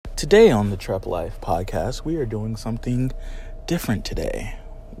Today on the Trep Life podcast, we are doing something different today.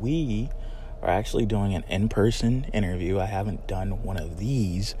 We are actually doing an in-person interview. I haven't done one of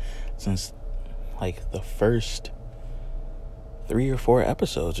these since like the first 3 or 4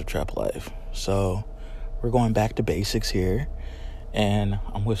 episodes of Trep Life. So we're going back to basics here, and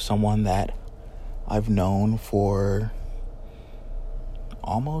I'm with someone that I've known for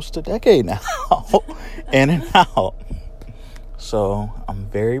almost a decade now, in and out. So I'm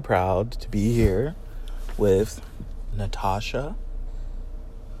very proud to be here with Natasha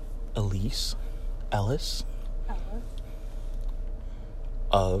Elise Ellis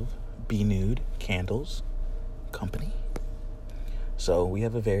of Be Nude Candles Company. So we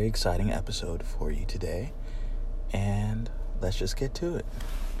have a very exciting episode for you today, and let's just get to it.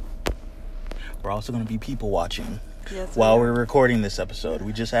 We're also going to be people watching while we're recording this episode.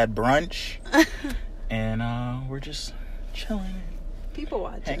 We just had brunch, and we're just chilling and people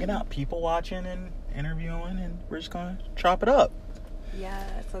watching, hanging out, people watching and interviewing, and we're just gonna chop it up.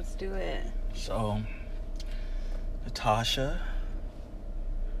 Yes, let's do it. So Natasha,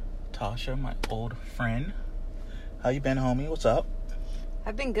 my old friend, how you been, homie? What's up?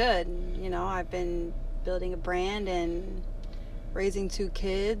 I've been good. I've been building a brand and raising 2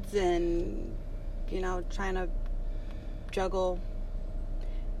 kids and trying to juggle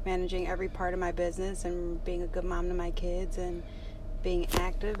managing every part of my business and being a good mom to my kids and being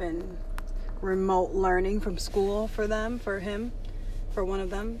active and remote learning from school for one of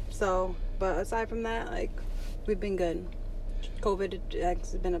them. So, but aside from that, we've been good. COVID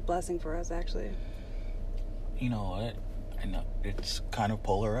has been a blessing for us, actually. You know what? I know it's kind of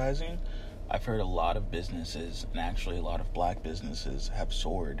polarizing. I've heard a lot of businesses, and actually a lot of black businesses, have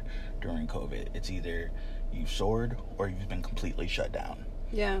soared during COVID. It's either you've soared or you've been completely shut down.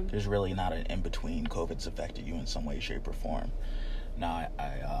 Yeah. There's really not an in-between. COVID's affected you in some way, shape, or form. Now,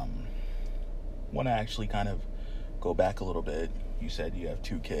 I want to actually kind of go back a little bit. You said you have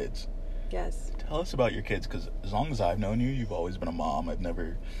 2 kids. Yes. Tell us about your kids, because as long as I've known you, you've always been a mom. I've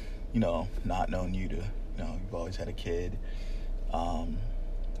never, not known you to, you've always had a kid.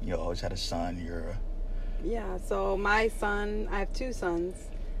 You always had a son. Yeah, so my son, I have 2 sons.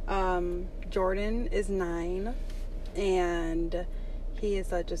 Jordan is 9, and he is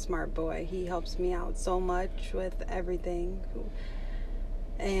such a smart boy. He helps me out so much with everything.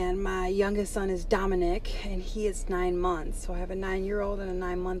 And my youngest son is Dominic, and he is 9 months. So I have a 9-year-old and a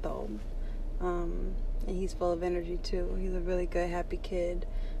 9-month-old. And he's full of energy, too. He's a really good, happy kid.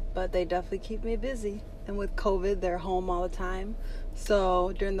 But they definitely keep me busy. And with COVID, they're home all the time.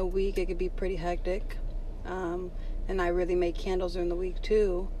 So during the week, it could be pretty hectic. And I really make candles during the week,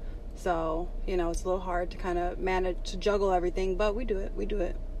 too. So, it's a little hard to kind of manage to juggle everything, but we do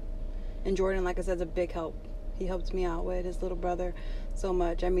it. And Jordan, like I said, is a big help. He helps me out with his little brother so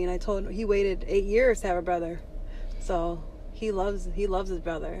much. I mean, I told him he waited 8 years to have a brother. So he loves his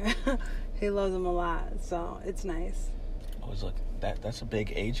brother. He loves him a lot. So it's nice. That's a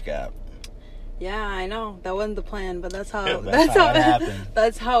big age gap. Yeah, I know. That wasn't the plan, but that's how it happened.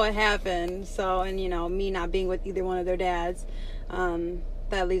 That's how it happened. So, and me not being with either one of their dads,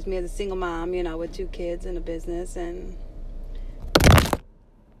 that leaves me as a single mom, with 2 kids and a business, and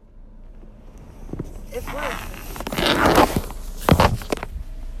it works.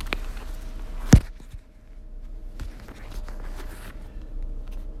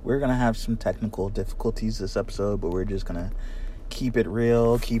 We're going to have some technical difficulties this episode, but we're just going to keep it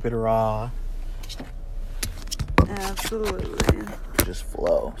real, keep it raw. Absolutely. Just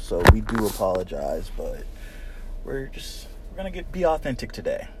flow. So we do apologize, but we're going to be authentic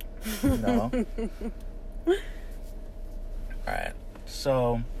today. Alright.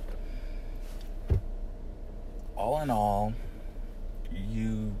 So, all in all,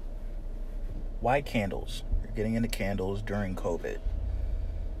 why candles? You're getting into candles during COVID.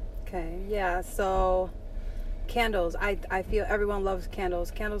 Okay, yeah, so candles. I feel everyone loves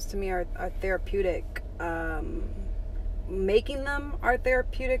candles. Candles to me are therapeutic. Making them are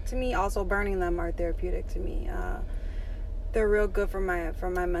therapeutic to me. Also burning them are therapeutic to me. They're real good for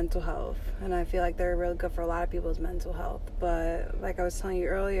my mental health, and I feel like they're real good for a lot of people's mental health. But like I was telling you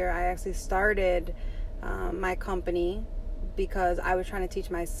earlier, I actually started my company because I was trying to teach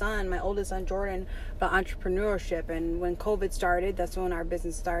my oldest son Jordan, about entrepreneurship. And when COVID started, that's when our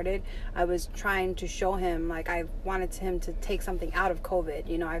business started. I was trying to show him, I wanted him to take something out of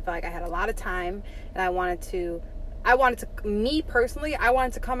COVID. I felt like I had a lot of time, and I wanted to, me personally, I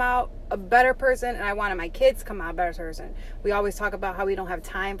wanted to come out a better person, and I wanted my kids to come out a better person. We always talk about how we don't have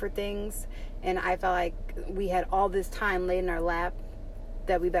time for things, and I felt like we had all this time laid in our lap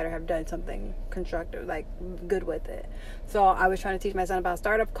that we better have done something constructive, like good with it. So I was trying to teach my son about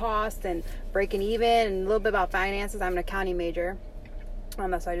startup costs and breaking even and a little bit about finances. I'm an accounting major.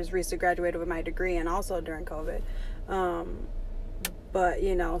 So I just recently graduated with my degree, and also during COVID. But,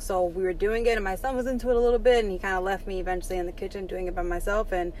 you know, so we were doing it, and my son was into it a little bit, and he kind of left me eventually in the kitchen doing it by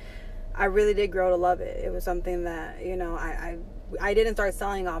myself, and I really did grow to love it. It was something that, you know, I didn't start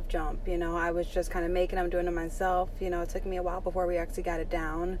selling off jump, you know. I was just kind of making them, doing it myself. You know, it took me a while before we actually got it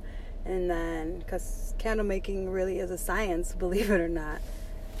down. And then, because candle making really is a science, believe it or not.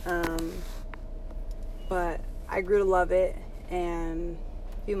 But I grew to love it, and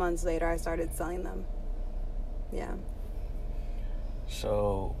a few months later, I started selling them. Yeah.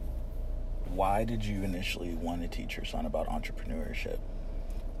 So, why did you initially want to teach your son about entrepreneurship?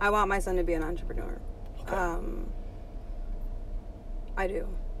 I want my son to be an entrepreneur. Okay. I do.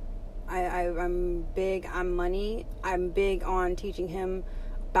 I'm big on money. I'm big on teaching him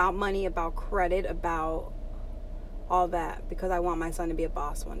about money, about credit, about all that, because I want my son to be a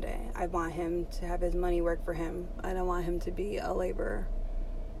boss one day. I want him to have his money work for him. I don't want him to be a laborer.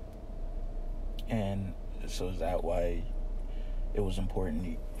 And so is that why it was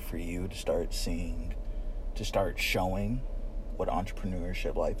important for you to start showing what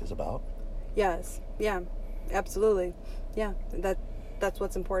entrepreneurship life is about? Yes. Yeah. Absolutely. Yeah. That's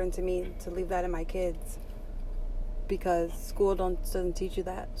what's important to me, to leave that in my kids. Because school doesn't teach you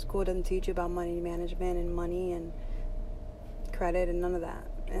that. School doesn't teach you about money management and money and credit and none of that.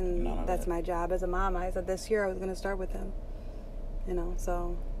 And that's my job as a mom. I said this year I was going to start with him. You know,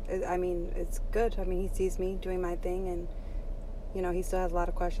 so, it's good. He sees me doing my thing, and, you know, he still has a lot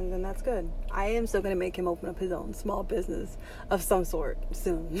of questions, and that's good. I am still going to make him open up his own small business of some sort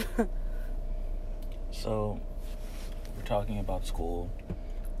soon. So, we're talking about school.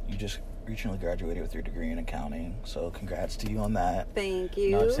 You just recently graduated with your degree in accounting, so congrats to you on that. Thank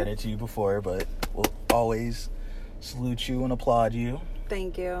you. I've said it to you before, but we'll always salute you and applaud you.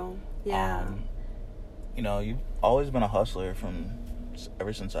 Thank you. Yeah. You know, you've always been a hustler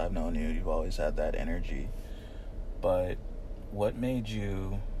ever since I've known you. You've always had that energy. But what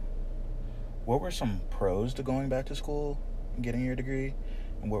were some pros to going back to school and getting your degree?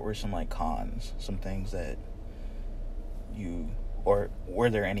 And what were some, cons? Some things that or were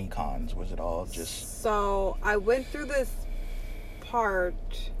there any cons? Was it all just... So, I went through this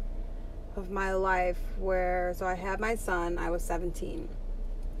part of my life where, I had my son, I was 17.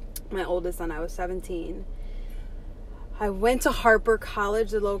 My oldest son, I was 17. I went to Harper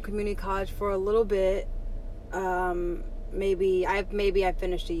College, the local community college, for a little bit. Maybe I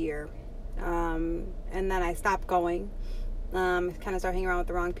finished a year. And then I stopped going. Kind of started hanging around with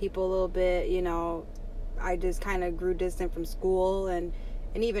the wrong people a little bit, you know. I just kind of grew distant from school and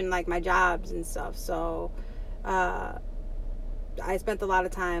even my jobs and stuff. So, I spent a lot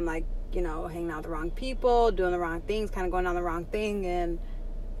of time hanging out with the wrong people, doing the wrong things, kind of going on the wrong thing. And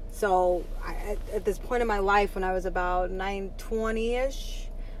so at this point in my life, when I was about 20-ish,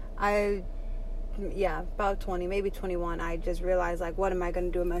 about 20, maybe 21, I just realized, what am I going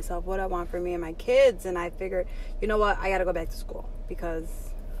to do with myself? What I want for me and my kids? And I figured, you know what? I got to go back to school, because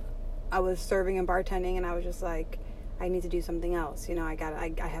I was serving and bartending, and I was just I need to do something else. You know, I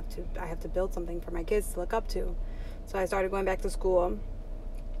have to build something for my kids to look up to. So I started going back to school.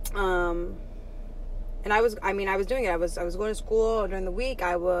 And I was doing it. I was going to school during the week.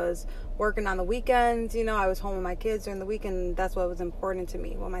 I was working on the weekends. You know, I was home with my kids during the week, and that's what was important to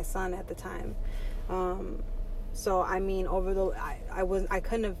me. Well, my son at the time. So I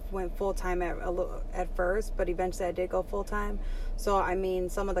couldn't have went full time at first, but eventually I did go full time. So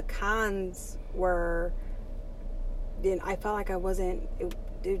some of the cons were, I felt like I wasn't.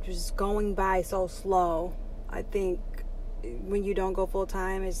 It was going by so slow. I think when you don't go full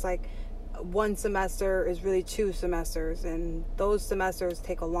time, it's one semester is really 2 semesters, and those semesters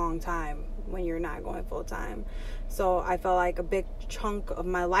take a long time when you're not going full time. So I felt like a big chunk of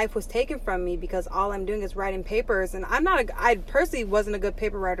my life was taken from me, because all I'm doing is writing papers, and I personally wasn't a good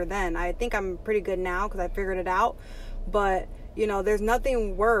paper writer then. I think I'm pretty good now because I figured it out, but there's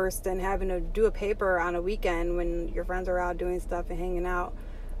nothing worse than having to do a paper on a weekend when your friends are out doing stuff and hanging out.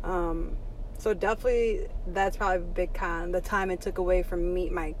 So definitely that's probably a big con, the time it took away from me,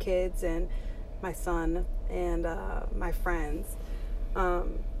 my kids and my son and my friends.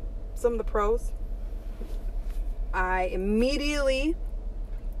 Some of the pros, I immediately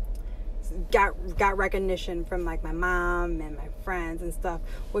got recognition from my mom and my friends and stuff,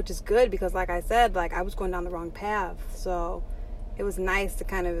 which is good, because like I said, I was going down the wrong path. So it was nice to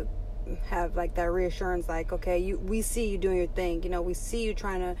kind of have like that reassurance, like, okay, we see you doing your thing, we see you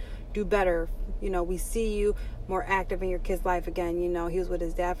trying to do better, we see you more active in your kid's life again. He was with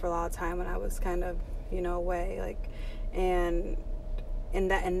his dad for a lot of time when I was kind of away, like, and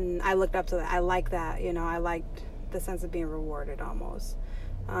I looked up to that. I like that. I liked the sense of being rewarded almost.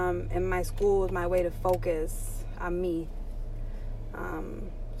 And my school was my way to focus on me.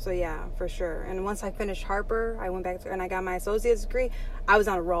 So yeah, for sure. And once I finished Harper, I went back and I got my associate's degree. I was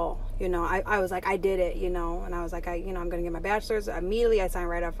on a roll. I was like, I did it. And I was like, I'm going to get my bachelor's immediately. I signed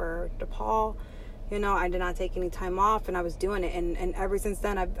right up for DePaul. I did not take any time off, and I was doing it. And ever since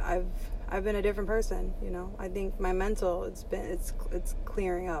then, I've been a different person. I think my mental, it's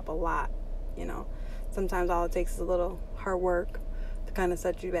clearing up a lot. Sometimes all it takes is a little hard work to kind of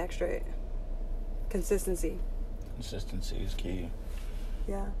set you back straight. Consistency is key.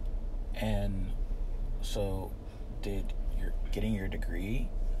 Yeah. And so did getting your degree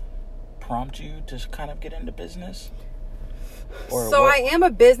prompt you to kind of get into business? So I am a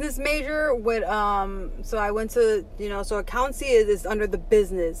business major with so I went to so accountancy is under the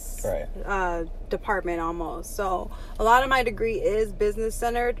business department almost. So a lot of my degree is business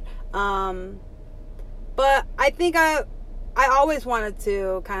centered. But I think I always wanted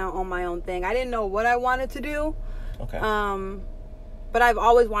to kind of own my own thing. I didn't know what I wanted to do. Okay. But I've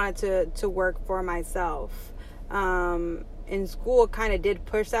always wanted to work for myself. In school, kind of did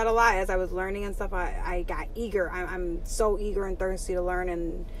push that a lot as I was learning and stuff. I got eager. I'm so eager and thirsty to learn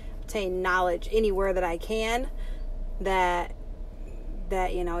and obtain knowledge anywhere that I can. That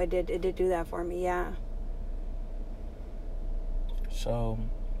it did do that for me. Yeah. So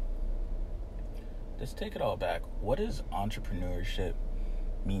let's take it all back. What does entrepreneurship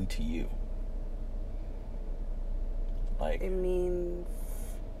mean to you? Like, it means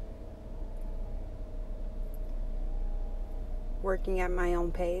working at my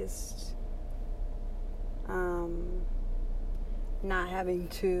own pace, not having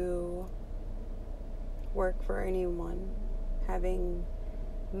to work for anyone, having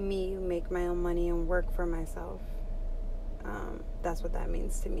me make my own money and work for myself. That's what that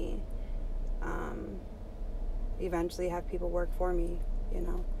means to me. Eventually have people work for me,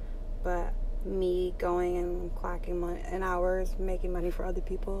 but me going and clocking in hours, making money for other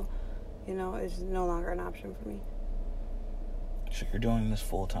people, is no longer an option for me. So you're doing this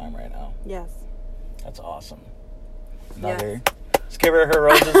full time right now? Yes. That's awesome. Yes. Let's give her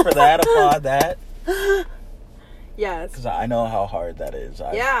roses for that. Applaud that. Yes. Because I know how hard that is.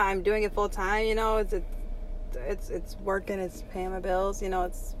 I'm doing it full time. It's working. It's paying my bills.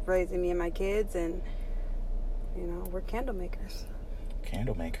 It's raising me and my kids, and we're candle makers.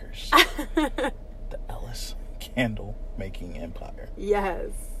 Candle makers. The Ellis candle making empire.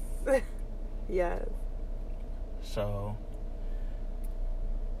 Yes. Yes. So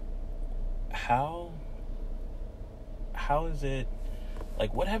how is it,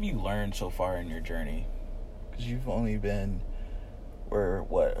 like, what have you learned so far in your journey? Because you've only been,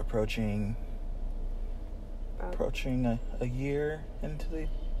 approaching a year into the...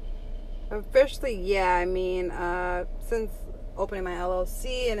 Officially, yeah. I mean, since opening my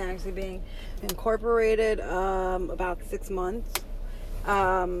LLC and actually being incorporated, about 6 months.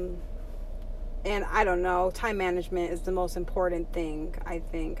 And I don't know, time management is the most important thing I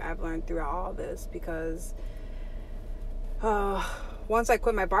think I've learned throughout all this, because once I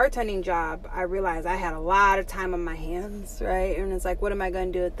quit my bartending job, I realized I had a lot of time on my hands, right? And it's like, what am I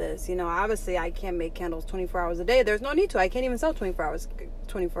going to do with this? Obviously I can't make candles 24 hours a day. There's no need to. I can't even sell 24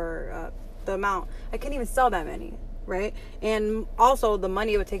 the amount. I can't even sell that many, right? And also the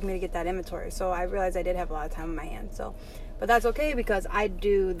money it would take me to get that inventory. So I realized I did have a lot of time on my hands. But that's okay, because I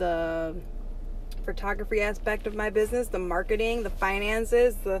do the photography aspect of my business, the marketing, the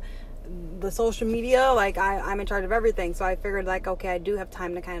finances, the social media. Like I'm in charge of everything. So I figured, like, okay, I do have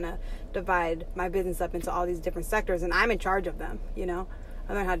time to kind of divide my business up into all these different sectors, and I'm in charge of them.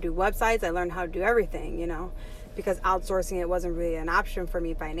 I learned how to do websites. I learned how to do everything, because outsourcing it wasn't really an option for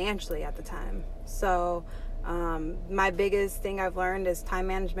me financially at the time. So my biggest thing I've learned is time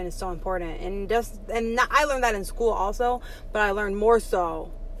management is so important, I learned that in school also, but I learned more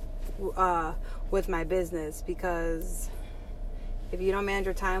so with my business, because if you don't manage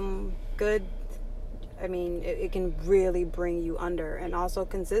your time good, I mean, it can really bring you under. And also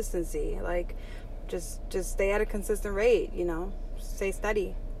consistency, like just stay at a consistent rate, stay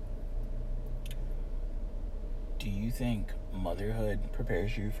steady. Do you think motherhood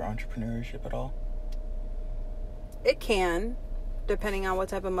prepares you for entrepreneurship at all? It can, depending on what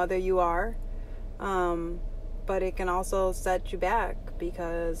type of mother you are. But it can also set you back,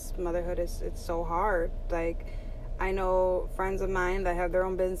 because motherhood it's so hard. Like, I know friends of mine that have their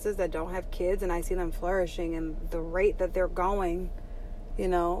own businesses that don't have kids, and I see them flourishing, and the rate that they're going, you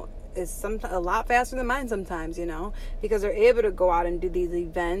know, is a lot faster than mine sometimes, you know, because they're able to go out and do these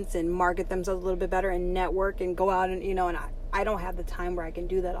events and market themselves a little bit better and network and go out and, you know, and I don't have the time where I can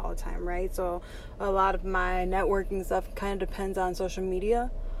do that all the time, right? So a lot of my networking stuff kind of depends on social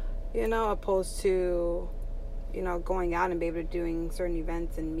media, you know, opposed to, you know, going out and be able to doing certain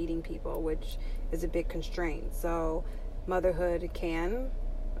events and meeting people, which is a big constraint. So motherhood can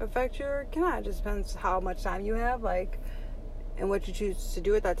affect your, it just depends how much time you have, like, and what you choose to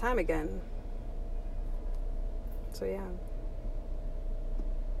do at that time again. So yeah.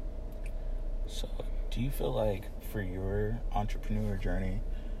 So do you feel like for your entrepreneur journey,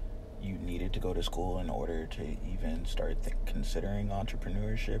 you needed to go to school in order to even start considering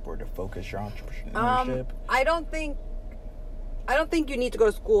entrepreneurship or to focus your entrepreneurship? I don't think you need to go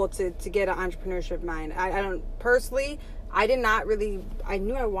to school to get an entrepreneurship mind. I don't personally. I did not really. I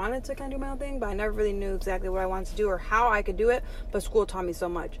knew I wanted to kind of do my own thing, but I never really knew exactly what I wanted to do or how I could do it. But school taught me so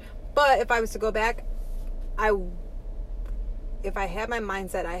much. But if I was to go back, if I had my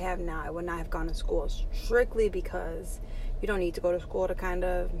mindset I have now, I would not have gone to school, strictly because you don't need to go to school to kind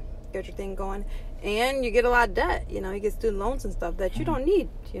of get your thing going, and you get a lot of debt, you know, you get student loans and stuff that you don't need,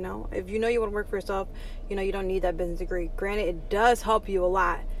 you know. If you know you want to work for yourself, you know, you don't need that business degree. Granted, it does help you a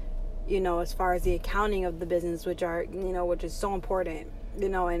lot, you know, as far as the accounting of the business, which is so important, you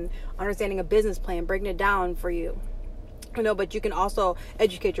know, and understanding a business plan, breaking it down for you, you know. But you can also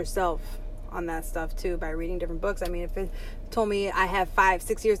educate yourself on that stuff too by reading different books. I mean, if it told me I have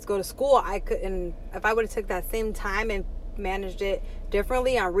 5-6 years to go to school, I could, and if I would have took that same time and managed it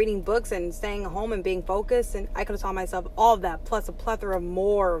differently on reading books and staying home and being focused, and I could have taught myself all of that plus a plethora of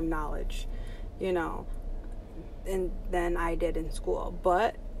more knowledge, you know, and than I did in school.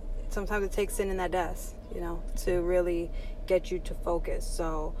 But sometimes it takes sitting in that desk, you know, to really get you to focus.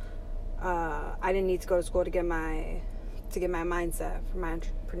 So I didn't need to go to school to get my mindset, for my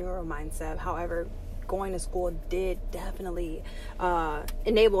entrepreneurial mindset. However, going to school did definitely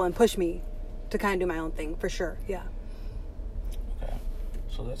enable and push me to kind of do my own thing, for sure. Yeah. Okay.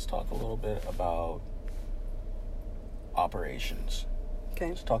 So let's talk a little bit about operations. Okay.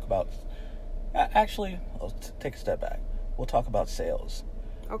 Let's talk about, actually, I'll take a step back. We'll talk about sales.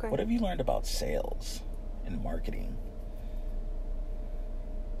 Okay. What have you learned about sales and marketing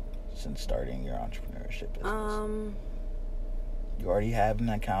since starting your entrepreneurship business? You already have an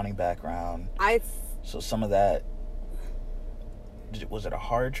accounting background. So some of that, was it a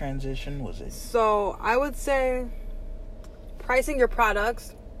hard transition? Was it? So I would say pricing your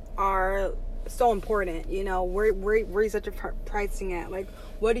products are so important. You know, where you set your pricing at? Like,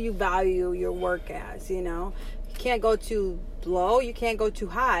 what do you value your work as? You know, you can't go too low. You can't go too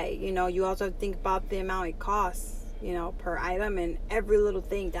high. You know, you also have to think about the amount it costs, you know, per item, and every little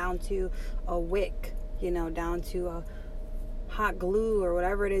thing down to a wick, you know, down to a hot glue or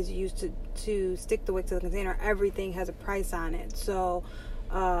whatever it is you use to stick the wick to the container. Everything has a price on it. So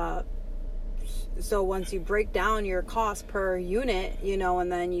once you break down your cost per unit, you know, and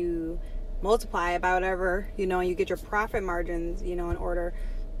then you multiply it by whatever, you know, and you get your profit margins, you know, in order,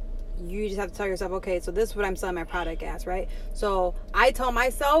 you just have to tell yourself, okay, so this is what I'm selling my product as, right? So I tell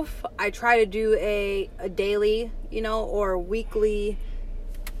myself, I try to do a daily, you know, or weekly,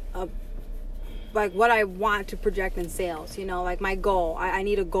 like what I want to project in sales, you know, like my goal. I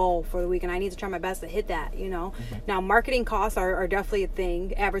need a goal for the week, and I need to try my best to hit that, you know. Mm-hmm. Now, marketing costs are definitely a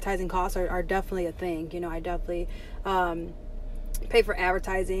thing. Advertising costs are definitely a thing. You know, I definitely pay for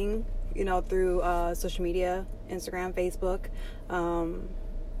advertising, you know, through social media, Instagram, Facebook.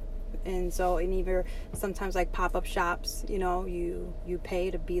 And so, and even sometimes like pop-up shops, you know, you pay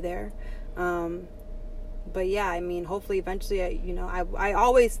to be there. But yeah, I mean, hopefully eventually, you know, I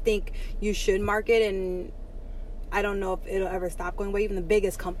always think you should market, and I don't know if it'll ever stop going away. Even the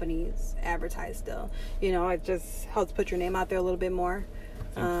biggest companies advertise still, you know. It just helps put your name out there a little bit more.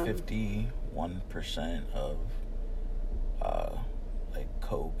 I think 51% of like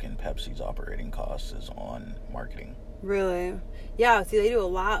Coke and Pepsi's operating costs is on marketing. Really? Yeah, see, they do a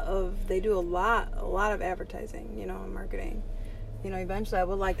lot of advertising, you know, and marketing. You know, eventually I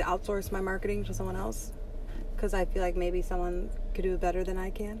would like to outsource my marketing to someone else, because I feel like maybe someone could do it better than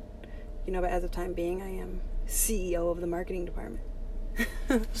I can. You know, but as of time being, I am CEO of the marketing department.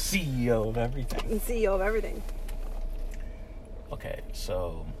 CEO of everything. CEO of everything. Okay,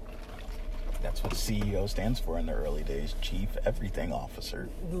 so that's what CEO stands for in the early days, Chief Everything Officer.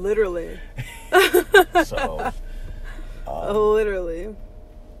 Literally. So, literally.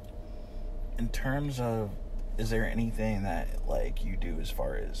 In terms of, is there anything that like you do as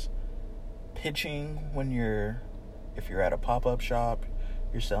far as pitching when you're if you're at a pop-up shop,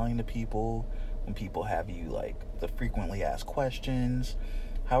 you're selling to people, when people have you, like, the frequently asked questions,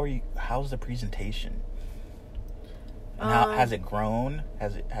 how's the presentation? And how has it grown?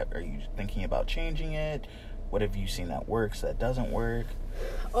 Are you thinking about changing it? What have you seen that works, that doesn't work?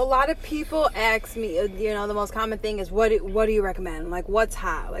 A lot of people ask me, the most common thing is, what do you recommend? Like, what's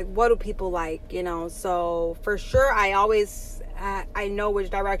hot? Like, what do people like? So for sure, I know which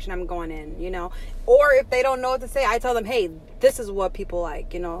direction I'm going in, Or if they don't know what to say, I tell them, hey, this is what people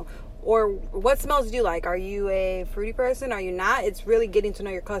like, Or what smells do you like? Are you a fruity person? Are you not? It's really getting to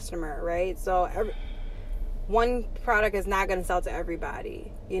know your customer, right? So one product is not going to sell to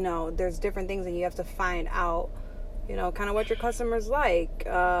everybody. There's different things, and you have to find out, kind of what your customers like.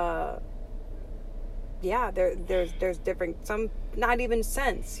 There's different, some not even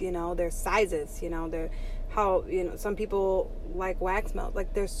scents, there's sizes, there how, some people like wax melt.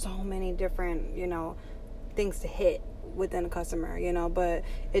 Like, there's so many different, things to hit within a customer, but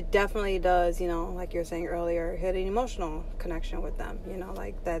it definitely does, like you were saying earlier, hit an emotional connection with them,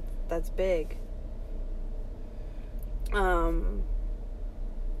 like that's big.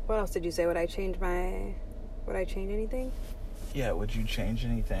 What else did you say? Would I change anything? Yeah, would you change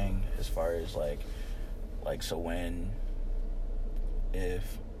anything as far as like so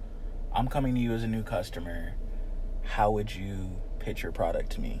if I'm coming to you as a new customer, how would you pitch your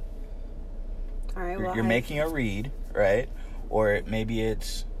product to me? All right, you're making a read, right? Or maybe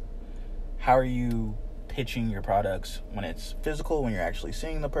it's, how are you pitching your products when it's physical, when you're actually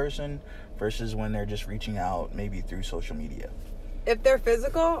seeing the person, versus when they're just reaching out maybe through social media? If they're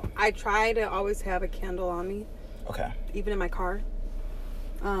physical, I try to always have a candle on me. Okay. Even in my car.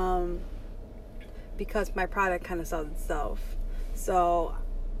 Because my product kind of sells itself. So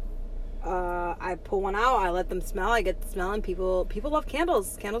I pull one out, I let them smell, I get the smell, and people love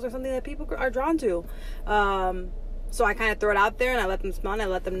candles. Candles are something that people are drawn to. So I kind of throw it out there, and I let them smell, and I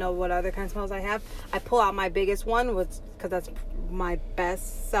let them know what other kind of smells I have. I pull out my biggest one, because that's my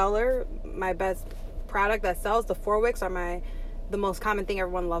best seller, my best product that sells. The 4 wicks are the most common thing.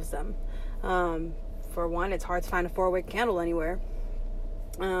 Everyone loves them. For one, it's hard to find a 4-wick candle anywhere.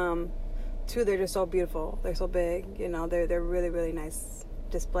 2, they're just so beautiful. They're so big. They're really, really nice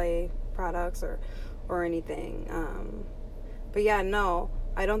display products or anything. But yeah, no,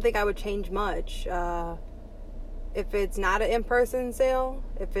 I don't think I would change much. If it's not an in-person sale,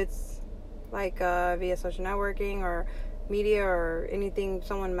 if it's like via social networking or media or anything,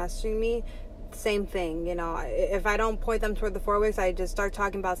 someone messaging me, same thing. If I don't point them toward the 4 wicks, I just start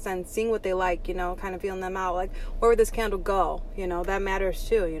talking about scents, seeing what they like, kind of feeling them out. Like, where would this candle go? That matters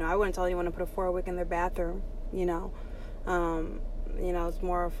too. I wouldn't tell anyone to put a 4 wick in their bathroom. It's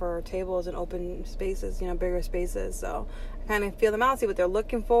more for tables and open spaces, bigger spaces. So I kind of feel them out, see what they're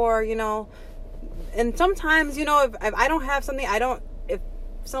looking for, And sometimes, if I don't have something, if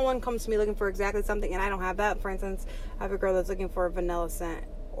someone comes to me looking for exactly something and I don't have that, for instance, I have a girl that's looking for a vanilla scent,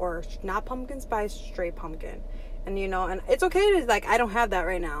 or not pumpkin spice, straight pumpkin. And, and it's okay to, like, I don't have that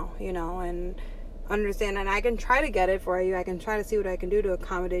right now, and understand, and I can try to get it for you. I can try to see what I can do to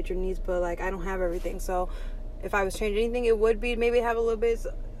accommodate your needs, but, like, I don't have everything. So if I was changing anything, it would be maybe have a little bit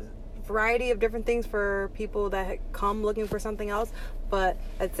variety of different things for people that come looking for something else. But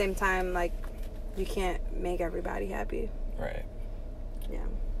at the same time, like, you can't make everybody happy. Right. Yeah.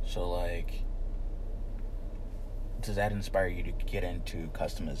 So, like, does that inspire you to get into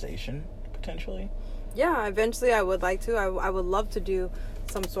customization potentially? Yeah, eventually I would like to. I would love to do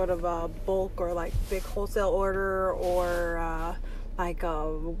some sort of bulk or like big wholesale order, or like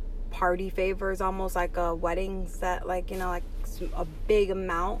party favors, almost like a wedding set, like, like a big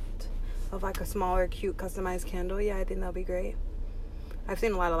amount of like a smaller, cute, customized candle. Yeah, I think that'll be great. I've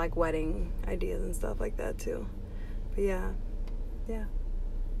seen a lot of like wedding ideas and stuff like that too. But yeah.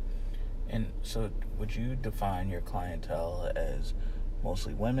 And so, would you define your clientele as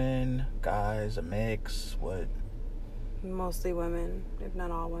mostly women, guys, a mix? What? Mostly women, if not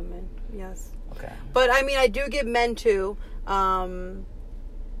all women. Yes. Okay. But I mean, I do get men too. Men,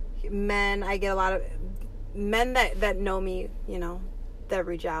 I get a lot of men that know me, that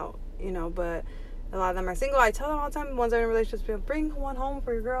reach out, but a lot of them are single. I tell them all the time, ones that are in relationships, bring one home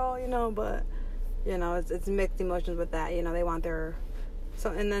for your girl, but it's mixed emotions with that. They want their. So,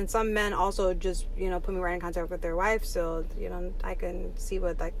 and then some men also just, put me right in contact with their wife. So, I can see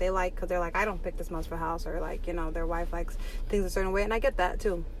what, like, they like, because they're like, I don't pick this much for house, or, like, their wife likes things a certain way, and I get that,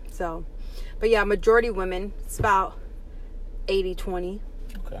 too. So, but, yeah, majority women. It's about 80-20.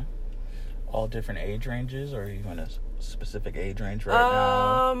 Okay. All different age ranges, or are you in a specific age range right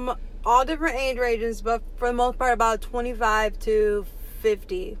now? All different age ranges, but for the most part, about 25 to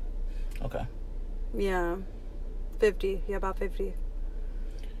 50. Okay. Yeah. 50. Yeah, about 50.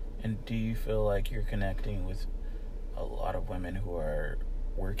 And do you feel like you're connecting with a lot of women who are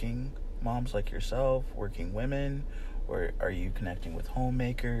working moms like yourself, working women, or are you connecting with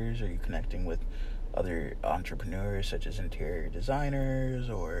homemakers? Are you connecting with other entrepreneurs such as interior designers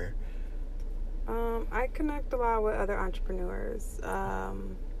or... I connect a lot with other entrepreneurs.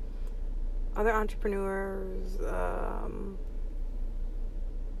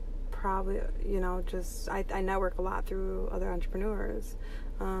 Probably, just I network a lot through other entrepreneurs.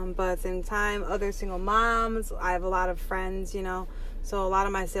 But at the same time, other single moms, I have a lot of friends, so a lot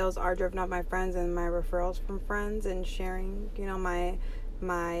of my sales are driven off my friends and my referrals from friends and sharing,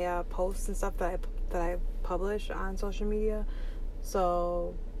 my posts and stuff that I publish on social media.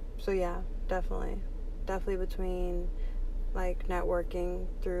 So yeah, definitely between like networking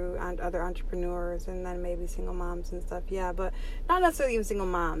through other entrepreneurs and then maybe single moms and stuff. Yeah, but not necessarily even single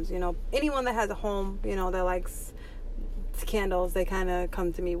moms. Anyone that has a home, that likes candles, they kind of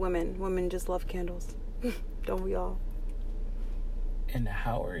come to me. Women just love candles. Don't we all? And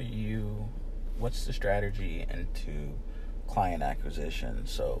what's the strategy into client acquisition?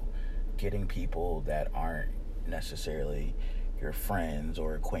 So getting people that aren't necessarily your friends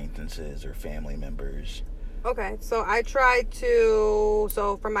or acquaintances or family members. Okay, so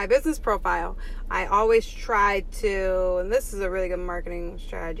for my business profile, I always try to, and this is a really good marketing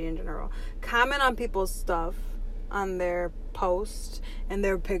strategy in general, comment on people's stuff, on their posts and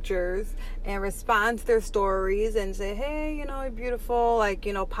their pictures, and respond to their stories and say, hey, you're beautiful, like,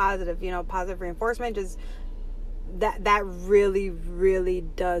 positive reinforcement. Just that really, really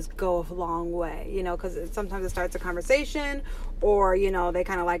does go a long way, because sometimes it starts a conversation, or, they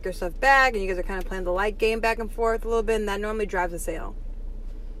kind of like your stuff back, and you guys are kind of playing the like game back and forth a little bit, and that normally drives a sale.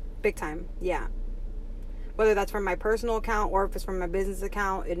 Big time, yeah. Whether that's from my personal account or if it's from my business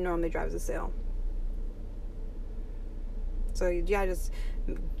account, it normally drives a sale. So, yeah, just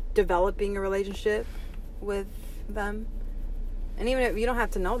developing a relationship with them. And even if you don't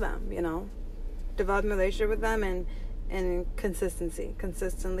have to know them, developing a relationship with them and consistently, kind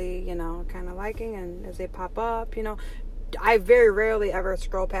of liking, and as they pop up, I very rarely ever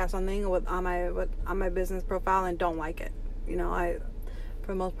scroll past something on my business profile and don't like it. I, for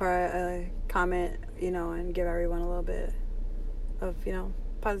the most part, I comment, and give everyone a little bit of,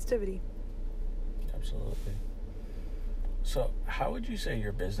 positivity. Absolutely. So, how would you say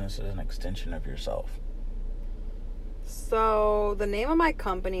your business is an extension of yourself? So, the name of my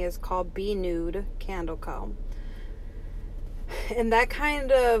company is called Be Nude Candle Co. And that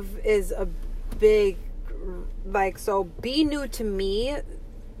kind of is a big, so Be Nude to me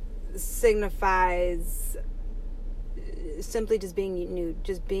signifies simply just being nude,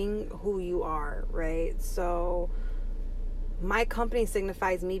 just being who you are, right? So, my company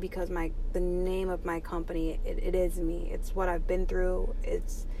signifies me because the name of my company, it is me. It's what I've been through.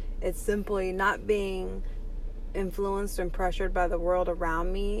 It's simply not being influenced and pressured by the world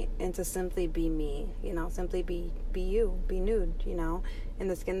around me, and to simply be me, simply be you, be nude, in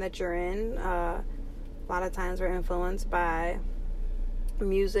the skin that you're in. A lot of times we're influenced by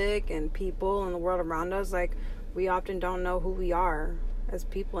music and people and the world around us. Like, we often don't know who we are as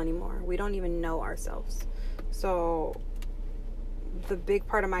people anymore. We don't even know ourselves. So the big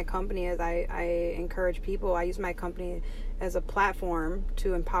part of my company is I encourage people. I use my company as a platform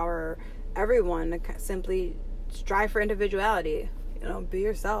to empower everyone to simply strive for individuality. Be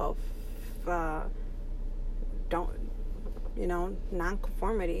yourself.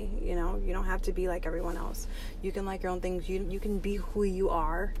 Non-conformity. You don't have to be like everyone else. You can like your own things. You can be who you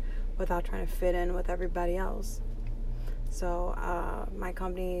are without trying to fit in with everybody else. So my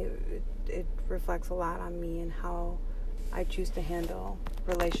company, it reflects a lot on me and how I choose to handle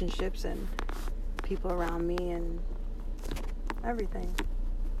relationships and people around me and everything.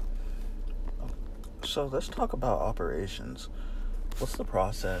 So let's talk about operations. What's the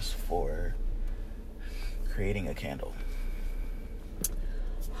process for creating a candle?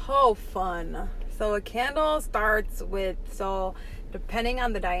 Oh, fun. So a candle starts with, depending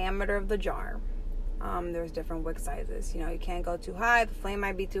on the diameter of the jar, there's different wick sizes. You can't go too high. The flame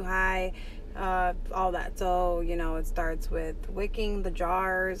might be too high. All that. So, it starts with wicking the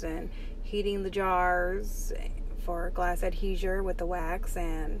jars and heating the jars for glass adhesion with the wax,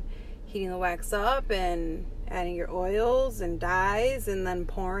 and heating the wax up and adding your oils and dyes, and then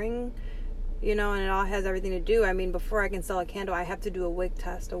pouring, and it all has everything to do. I mean, before I can sell a candle, I have to do a wick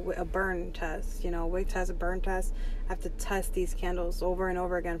test, a burn test, wick test, a burn test. I have to test these candles over and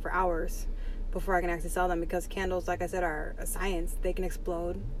over again for hours before I can actually sell them, because candles, like I said, are a science. They can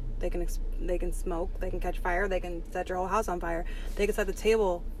explode. They can smoke, they can catch fire, they can set your whole house on fire, they can set the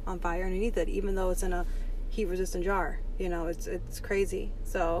table on fire underneath it, even though it's in heat-resistant jar. It's crazy.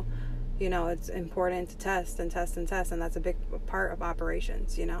 So, it's important to test, and that's a big part of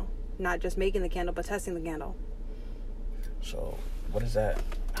operations, not just making the candle, but testing the candle. So, what is that?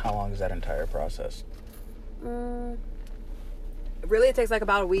 How long is that entire process? Really, it takes like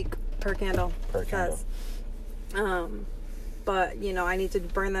about a week per candle. Candle. But, I need to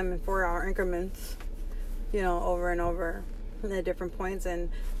burn them in 4-hour increments, over and over at different points. And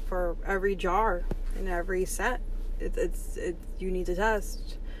for every jar and every set, you need to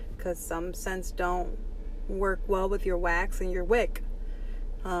test, because some scents don't work well with your wax and your wick.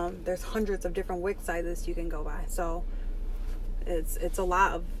 There's hundreds of different wick sizes you can go by. So it's a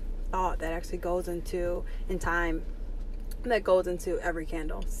lot of thought that actually goes into, in time, that goes into every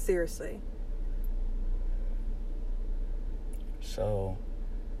candle. Seriously. So,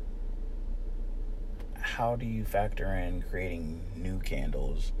 how do you factor in creating new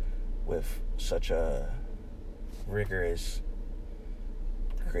candles with such a rigorous,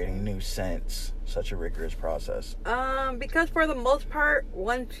 creating new scents, such a rigorous process? Because for the most part,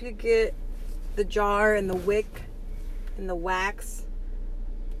 once you get the jar and the wick and the wax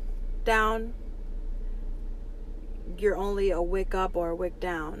down, you're only a wick up or a wick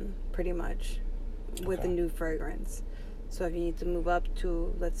down, pretty much, with a new fragrance. So if you need to move up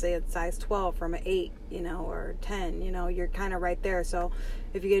to, let's say, a size 12 from an 8, or 10, you're kind of right there. So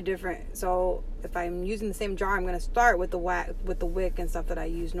if you get different, so if I'm using the same jar, I'm going to start with the wick and stuff that I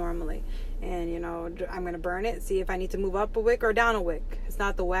use normally. And, I'm going to burn it, see if I need to move up a wick or down a wick. It's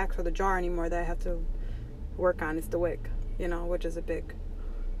not the wax or the jar anymore that I have to work on. It's the wick, which is a big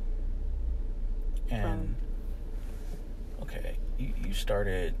problem. Okay, you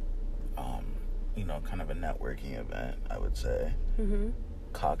started, kind of a networking event, I would say. Mm-hmm.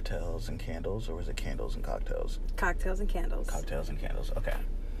 Cocktails and candles, or was it candles and cocktails? Cocktails and candles. Cocktails and candles, okay.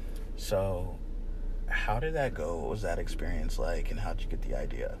 So, how did that go? What was that experience like, and how did you get the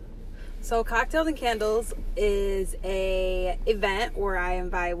idea? So, Cocktails and Candles is a event where I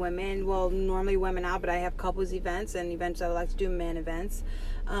invite women, well, normally women out, but I have couples events, and eventually I would like to do men events.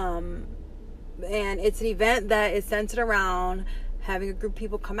 And it's an event that is centered around having a group of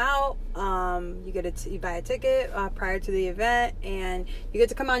people come out. You buy a ticket prior to the event, and you get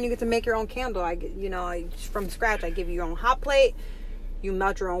to come out and you get to make your own candle. From scratch. I give you your own hot plate. You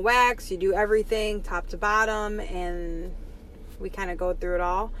melt your own wax. You do everything top to bottom, and we kind of go through it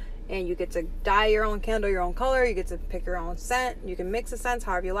all. And you get to dye your own candle, your own color. You get to pick your own scent. You can mix the scents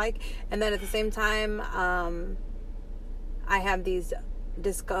however you like. And then at the same time, I have these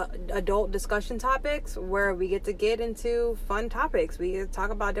adult discussion topics where we get to get into fun topics. We get to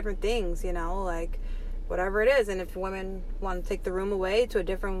talk about different things, like whatever it is. And if women want to take the room away to a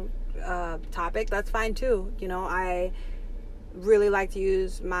different topic, that's fine too. I really like to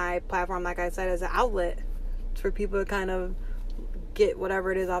use my platform, like I said, as an outlet for people to kind of get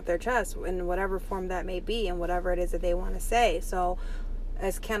whatever it is off their chest in whatever form that may be, and whatever it is that they want to say. So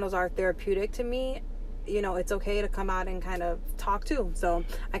as candles are therapeutic to me, it's okay to come out and kind of talk too. So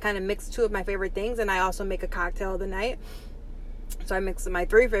I kind of mix two of my favorite things, and I also make a cocktail of the night. So I mix my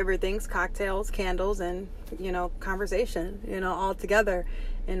 3 favorite things: cocktails, candles, and conversation, all together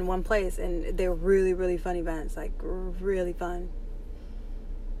in one place. And they're really, really fun events, like really fun.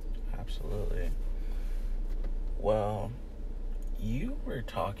 Absolutely. Well, you were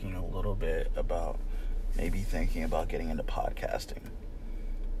talking a little bit about maybe thinking about getting into podcasting,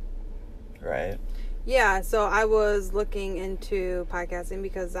 right? Yeah, so I was looking into podcasting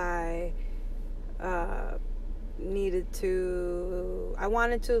because I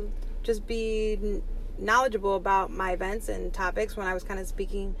wanted to just be knowledgeable about my events and topics when I was kind of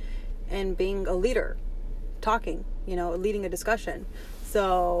speaking and being a leader, talking, leading a discussion.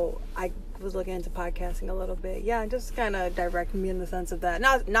 So I was looking into podcasting a little bit. Yeah, just kind of directed me in the sense of that.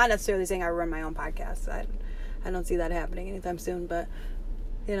 Not necessarily saying I run my own podcast. I don't see that happening anytime soon, but,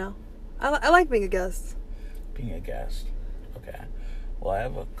 I like being a guest. Being a guest. Okay. Well, I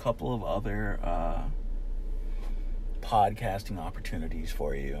have a couple of other podcasting opportunities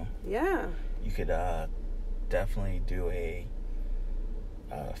for you. Yeah. You could definitely do a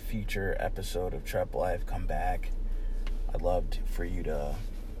future episode of Trep Life. Come back. I'd love for you to...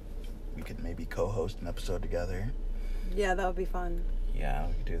 We could maybe co-host an episode together. Yeah, that would be fun. Yeah,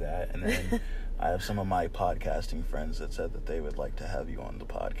 we could do that. And then I have some of my podcasting friends that said that they would like to have you on the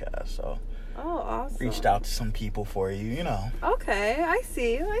podcast. So, oh, awesome. Reached out to some people for you, Okay, I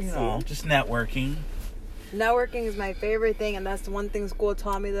see. Just networking. Networking is my favorite thing, and that's the one thing school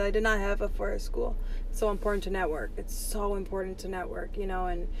taught me that I did not have before school. It's so important to network. It's so important to network,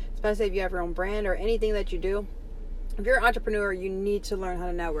 and especially if you have your own brand or anything that you do. if you're an entrepreneur, you need to learn how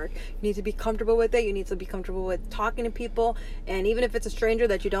to network. You need to be comfortable with it. You need to be comfortable with talking to people. And even if it's a stranger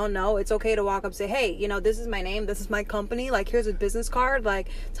that you don't know, it's okay to walk up and say, hey, you know, this is my name. This is my company. Like, here's a business card. Like,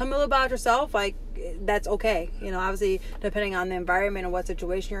 tell me a little about yourself. Like, that's okay. You know, obviously, depending on the environment and what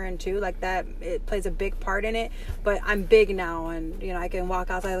situation you're in, too. Like, that, it plays a big part in it. But I'm big now. And, you know, I can walk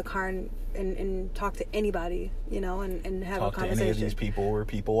outside the car and talk to anybody, you know, and have talk a conversation. to any of these people or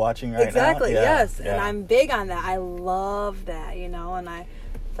people watching right exactly, now. Yes. Yeah. And I'm big on that. I love that, you know, and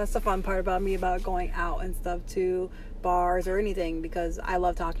that's the fun part about me, about going out and stuff, to bars or anything, because I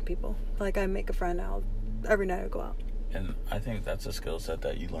love talking to people. Like, I make a friend out every night I go out. And I think that's a skill set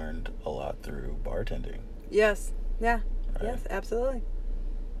that you learned a lot through bartending. Yes. Yeah. Right? Yes, absolutely.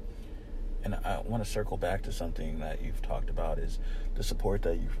 And I want to circle back to something that you've talked about, is the support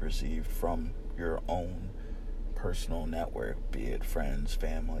that you've received from your own personal network, be it friends,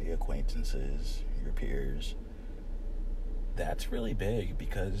 family, acquaintances, your peers. That's really big,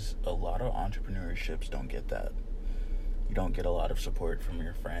 because a lot of entrepreneurships don't get that. You don't get a lot of support from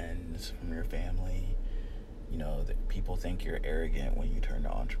your friends, from your family. You know, people think you're arrogant when you turn to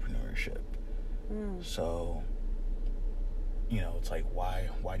entrepreneurship. So, you know, it's like, why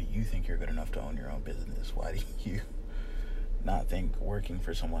do you think you're good enough to own your own business? Why do you not think working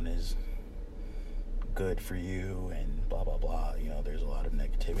for someone is good for you, and blah, blah, blah? You know, there's a lot of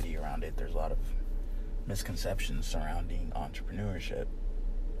negativity around it. There's a lot of misconceptions surrounding entrepreneurship.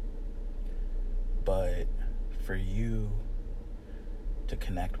 But for you to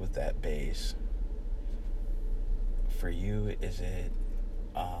connect with that base, for you, is it,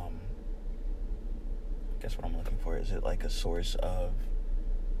 I guess what I'm looking for, is it like a source of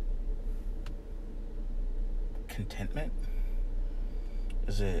contentment?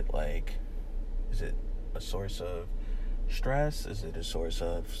 Is it a source of stress? Is it a source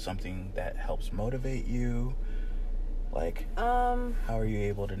of something that helps motivate you? Like, how are you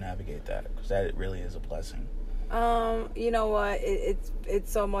able to navigate that? Because that really is a blessing. You know what?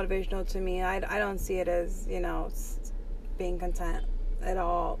 It's so motivational to me. I don't see it as, you know, being content at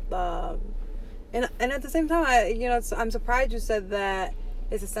all. And at the same time, I'm surprised you said that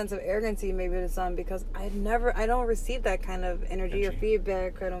it's a sense of arrogancy maybe to some, because I don't receive that kind of energy or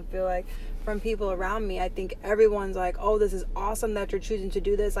feedback. I don't feel like, from people around me. I think everyone's like, oh, this is awesome that you're choosing to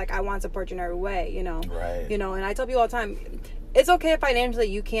do this. Like, I want to support you in every way, you know? Right. You know, and I tell people all the time, it's okay if financially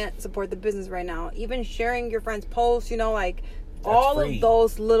you can't support the business right now. Even sharing your friends' posts, you know, like, that's all free. Of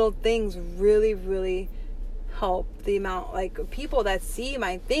those little things really, really help the amount, like, people that see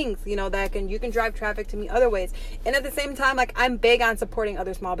my things, you know, that you can drive traffic to me other ways. And at the same time, like, I'm big on supporting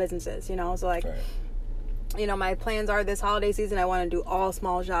other small businesses, you know, so like, right. You know, my plans are this holiday season, I want to do all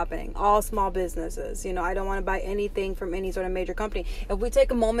small shopping, all small businesses. You know, I don't want to buy anything from any sort of major company. If we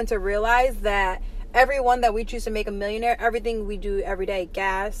take a moment to realize that everyone that we choose to make a millionaire, everything we do every day,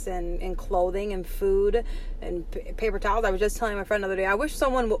 gas and clothing and food and paper towels. I was just telling my friend the other day, I wish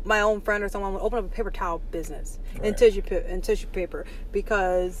my own friend or someone would open up a paper towel business, right, and tissue paper,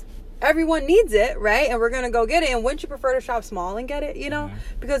 because everyone needs it, right? And we're going to go get it. And wouldn't you prefer to shop small and get it, you know?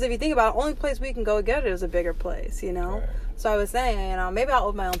 Mm-hmm. Because if you think about it, the only place we can go get it is a bigger place, you know? Right. So I was saying, you know, maybe I'll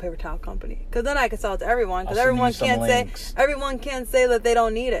open my own paper towel company, because then I can sell it to everyone. Because everyone can't say that they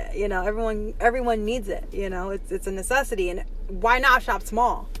don't need it, you know? Everyone needs it, you know? It's a necessity. And why not shop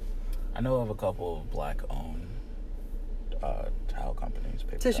small? I know of a couple of black-owned towel companies.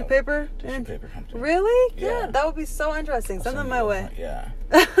 Tissue paper company. Really? Yeah, that would be so interesting. Send them my way. Yeah.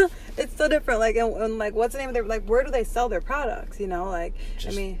 It's so different. Like, and like, what's the name of their, like, where do they sell their products? You know, like,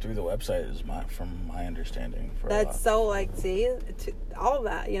 just through the website is from my understanding. That's so, like, see, all of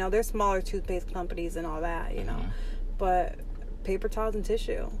that. You know, there's smaller toothpaste companies and all that. You know, but paper towels and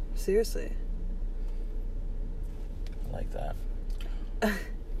tissue, seriously. I like that.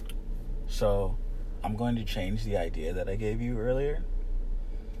 So, I'm going to change the idea that I gave you earlier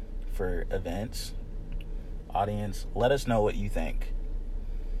for events. Audience, let us know what you think.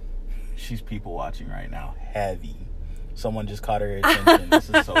 She's people watching right now. Heavy. Someone just caught her attention. This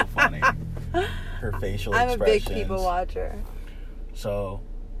is so funny. Her facial expressions. I'm a big people watcher. So,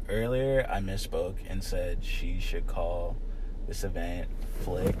 earlier I misspoke and said she should call this event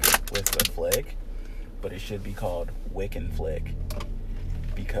Flick with a Flick, but it should be called Wick and Flick,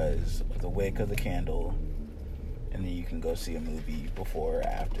 because of the wick of the candle, and then you can go see a movie before or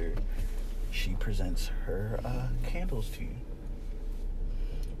after she presents her candles to you.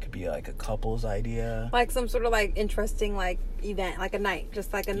 It could be like a couple's idea, like some sort of like interesting like event, like a night,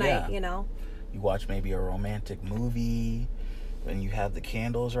 just like a night, you know. You watch maybe a romantic movie, and you have the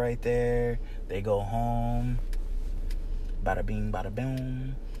candles right there. They go home. Bada bing, bada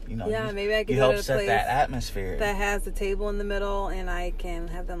boom. Yeah, maybe I could you go help to a set place that atmosphere. that has a table in the middle, and I can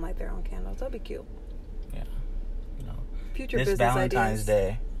have them light their own candles. That'd be cute. Yeah. Future This business Valentine's ideas.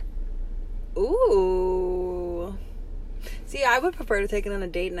 Day. Ooh. See, I would prefer to take it on a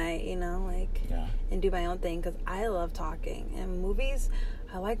date night, and do my own thing, because I love talking. And movies,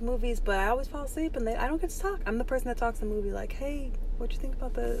 I like movies, but I always fall asleep, and I don't get to talk. I'm the person that talks in the movie, like, hey, what'd you think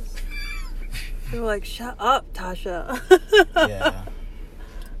about this? They're like, shut up, Tasha. Yeah.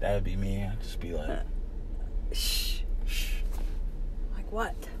 That would be me. I'd just be like, shh. shh. Like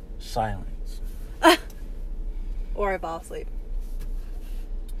what? Silence. Or I fall asleep.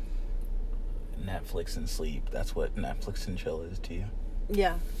 Netflix and sleep. That's what Netflix and chill is to you.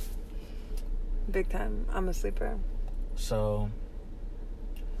 Yeah. Big time. I'm a sleeper. So,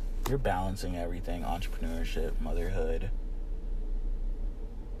 you're balancing everything, entrepreneurship, motherhood.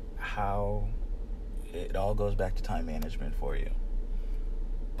 How it all goes back to time management for you.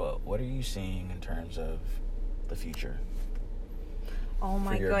 But what are you seeing in terms of the future? Oh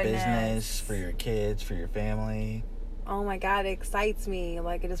my goodness. For your business, for your kids, for your family? Oh my God, it excites me.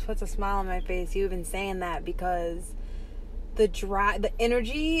 Like, it just puts a smile on my face, you even saying that, because the drive, the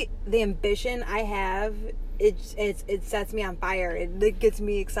energy, the ambition I have, it sets me on fire. It gets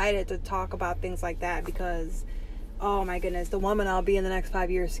me excited to talk about things like that, because, oh my goodness, the woman I'll be in the next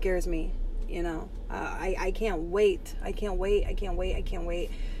 5 years scares me. I can't wait. I can't wait.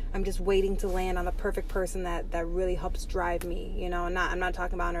 I'm just waiting to land on the perfect person that really helps drive me. I'm not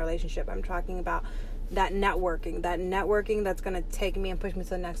talking about in a relationship. I'm talking about that networking that's going to take me and push me to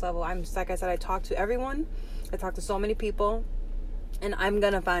the next level. Like I said, I talk to everyone. I talk to so many people, and I'm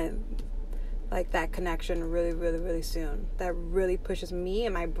going to find like that connection really, really, really soon. That really pushes me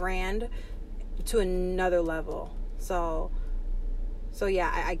and my brand to another level. So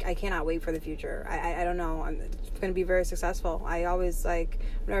yeah, I cannot wait for the future. I don't know. I'm going to be very successful. I always, I've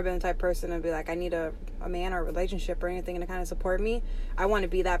never been the type of person to be like, I need a man or a relationship or anything to kind of support me. I want to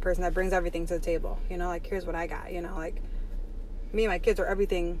be that person that brings everything to the table. Here's what I got, me and my kids are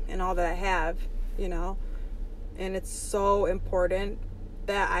everything and all that I have, and it's so important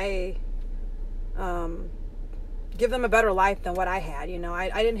that I give them a better life than what I had.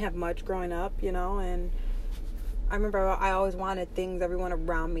 I didn't have much growing up, and I remember I always wanted things everyone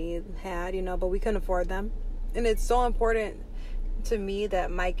around me had, but we couldn't afford them. And it's so important to me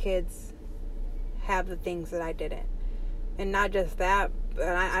that my kids have the things that I didn't. And not just that, but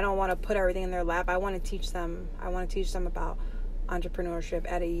I don't want to put everything in their lap. I want to teach them about entrepreneurship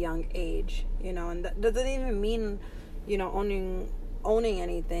at a young age, and that doesn't even mean, owning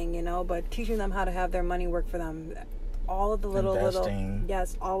anything, but teaching them how to have their money work for them. All of the Investing.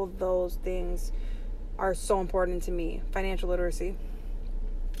 Yes, all of those things are so important to me. Financial literacy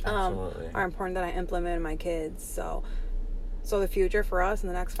Absolutely. are important that I implement in my kids. So the future for us in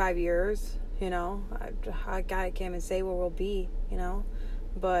the next 5 years, I can't even say where we'll be,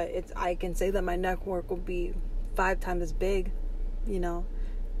 but I can say that my network will be 5 times as big,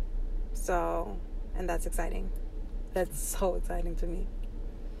 so, and that's exciting. That's so exciting to me.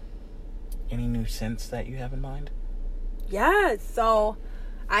 Any new scents that you have in mind? Yes. So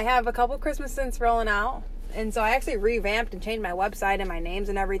I have a couple Christmas scents rolling out. And so I actually revamped and changed my website and my names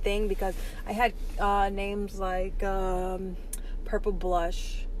and everything, because I had names like Purple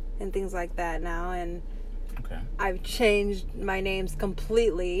Blush and things like that now. And okay. I've changed my names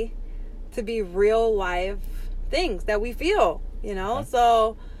completely to be real life things that we feel, Okay.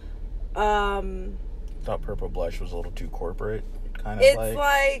 So thought Purple Blush was a little too corporate, kind of. It's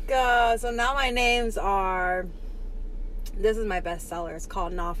like so now my names are, this is my bestseller. It's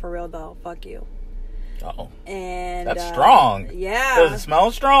called Nah For Real Though, Fuck You. Uh-oh. And that's strong. Yeah. Does it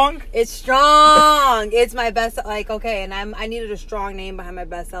smell strong? It's strong. It's my best, okay, and I needed a strong name behind my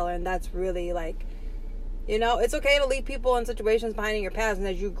bestseller, and that's really it's okay to leave people in situations behind in your past, and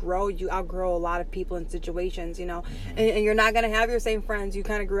as you grow, you outgrow a lot of people in situations, and you're not going to have your same friends you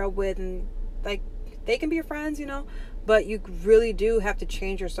kind of grew up with, and they can be your friends, but you really do have to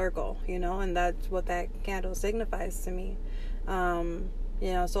change your circle, and that's what that candle signifies to me.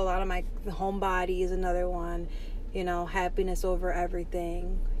 So a lot of my homebody is another one, happiness over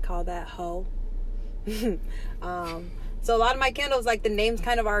everything. I call that HO. So a lot of my candles, the names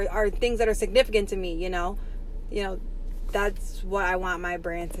kind of are things that are significant to me, that's what I want my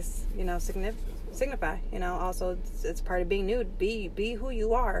brand to, signify, also it's part of being nude, be who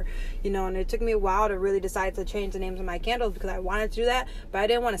you are, and it took me a while to really decide to change the names of my candles, because I wanted to do that, but I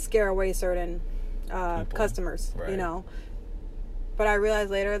didn't want to scare away certain customers, right. But I realized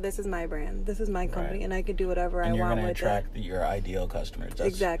later, this is my brand. This is my company, Right. and I can do whatever I want with it. And you're going to attract your ideal customers.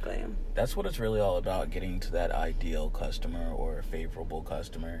 Exactly. That's what it's really all about, getting to that ideal customer or a favorable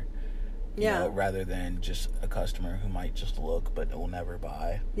customer. You know, rather than just a customer who might just look but will never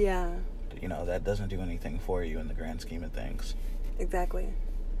buy. Yeah. You know, that doesn't do anything for you in the grand scheme of things. Exactly.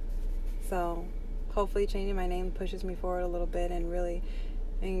 So, hopefully changing my name pushes me forward a little bit and really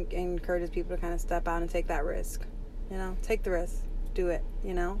encourages people to kind of step out and take that risk. You know, take the risk. Do it,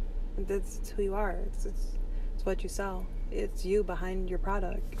 you know? That's who you are. It's what you sell. It's you behind your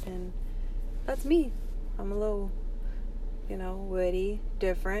product. And that's me. I'm a little, you know, witty,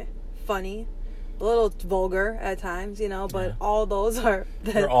 different, funny, a little vulgar at times, you know, but all those are...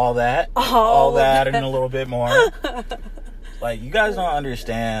 You're all that. All that and a little bit more. Like, you guys don't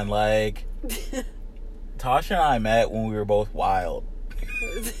understand, like, Tasha and I met when we were both wild.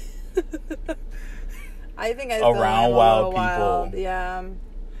 I think I still around am wild a little people. Wild. Yeah.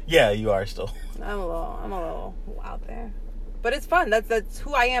 Yeah, you are still. I'm a little out there. But it's fun. That's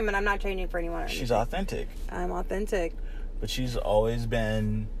who I am, and I'm not changing for anyone. She's authentic. I'm authentic. But she's always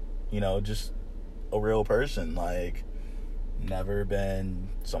been, you know, just a real person. Like, never been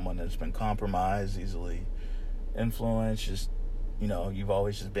someone that's been compromised, easily influenced. Just, you know, you've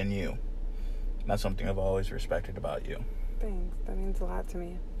always just been you. That's something I've always respected about you. Thanks. That means a lot to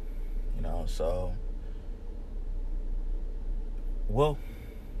me. You know, so... Well,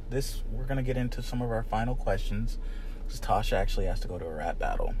 we're going to get into some of our final questions. Because Tasha actually has to go to a rap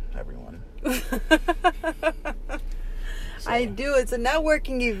battle, everyone. I do. It's a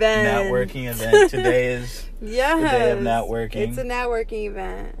networking event. Today is the day of networking. It's a networking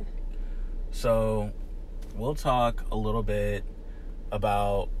event. So, we'll talk a little bit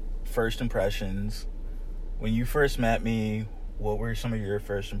about first impressions. When you first met me, what were some of your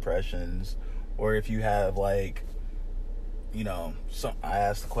first impressions? Or if you have, like, you know, I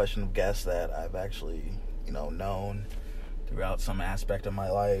asked the question of guests that I've actually, you know, known throughout some aspect of my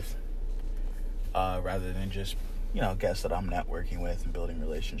life, rather than just, you know, guests that I'm networking with and building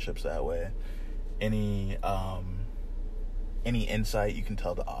relationships that way. Any insight you can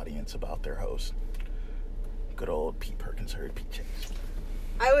tell the audience about their host? Good old Pete Perkins heard Pete Chase.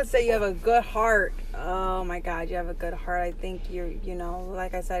 I would say you have a good heart. Oh my God, you have a good heart. I think you know,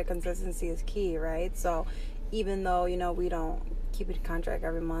 like I said, consistency is key, right? So even though, you know, we don't keep a contract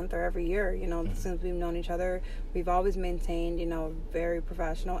every month or every year, you know, since we've known each other, we've always maintained, you know, very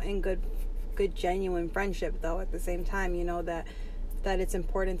professional and good genuine friendship, though, at the same time, you know, that it's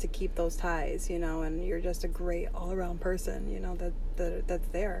important to keep those ties, you know, and you're just a great all-around person, you know, that's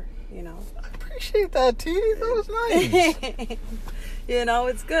there, you know. I appreciate that, T. That was nice. You know,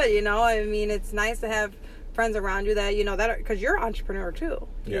 it's good, you know. I mean, it's nice to have friends around you that, you know, that because you're an entrepreneur too,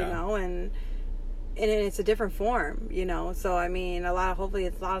 you know, and it's a different form, you know. So I mean, hopefully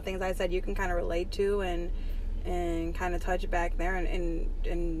it's a lot of things I said you can kind of relate to and kind of touch back there,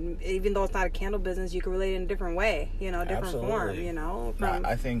 and even though it's not a candle business, you can relate in a different way, you know, different form, you know.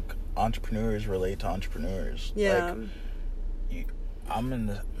 I think entrepreneurs relate to entrepreneurs. Yeah. Like, I'm in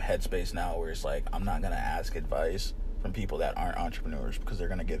the headspace now where it's like, I'm not going to ask advice from people that aren't entrepreneurs because they're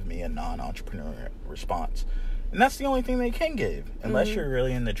going to give me a non-entrepreneur response. And that's the only thing they can give, unless you're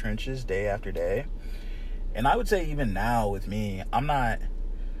really in the trenches day after day. And I would say even now with me, I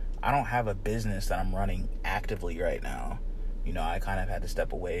don't have a business that I'm running actively right now. You know, I kind of had to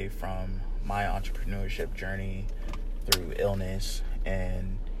step away from my entrepreneurship journey through illness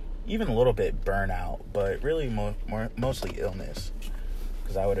and even a little bit burnout, but really mostly illness,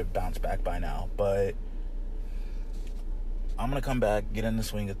 because I would have bounced back by now. But I'm going to come back, get in the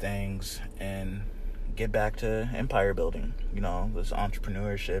swing of things, and get back to empire building. You know, this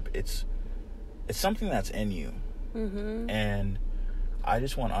entrepreneurship, it's something that's in you. Mm-hmm. And I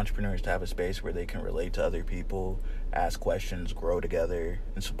just want entrepreneurs to have a space where they can relate to other people, ask questions, grow together,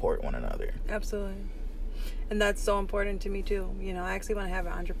 and support one another. Absolutely. And that's so important to me too. You know, I actually want to have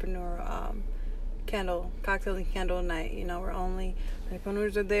an entrepreneur cocktail and candle night, you know, where only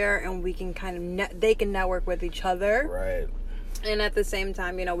entrepreneurs are there and we can kind of they can network with each other. Right. And at the same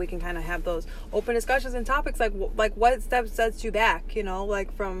time, you know, we can kind of have those open discussions and topics like what steps sets you back, you know,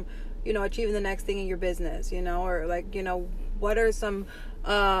 like from, you know, achieving the next thing in your business, you know, or like, you know, what are some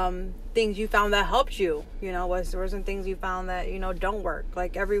things you found that helped you? You know, were some things you found that, don't work?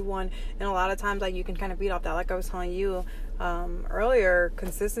 Like everyone, and a lot of times, like, you can kind of beat off that. Like I was telling you earlier,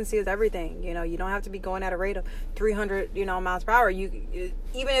 consistency is everything. You don't have to be going at a rate of 300, miles per hour. Even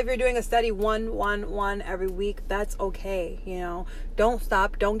if you're doing a steady one every week, that's okay. Don't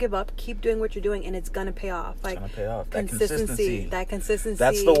stop, don't give up, keep doing what you're doing, and it's gonna pay off. Like, it's gonna pay off. That consistency.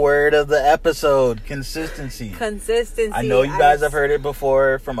 That's the word of the episode. Consistency. I know you guys have heard it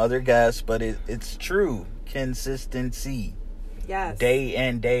before from other guests, but it's true. Consistency. Yes. Day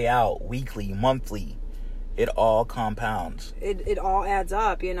in, day out, weekly, monthly. It all compounds. It all adds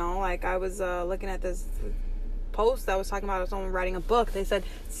up, Like, I was looking at this post that was talking about someone writing a book. They said,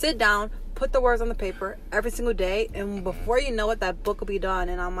 sit down, put the words on the paper every single day, and before you know it, that book will be done.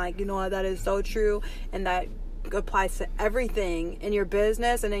 And I'm like, that is so true, and that applies to everything in your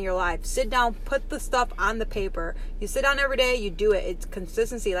business and in your life. Sit down, put the stuff on the paper. You sit down every day, you do it. It's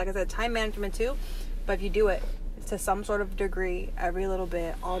consistency. Like I said, time management too, but if you do it to some sort of degree, every little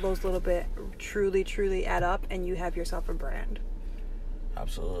bit, all those little bit truly add up, and you have yourself a brand.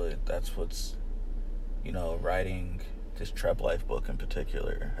 Absolutely. That's what's, writing this Trep Life book in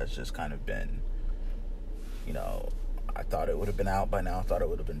particular has just kind of been, I thought it would have been out by now. I thought it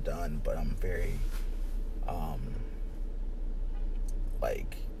would have been done, but I'm very,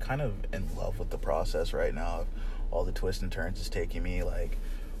 kind of in love with the process right now. All the twists and turns it's taking me, like,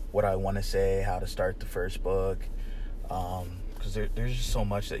 what I want to say, how to start the first book, because there's just so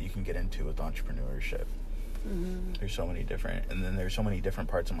much that you can get into with entrepreneurship. Mm-hmm. There's so many different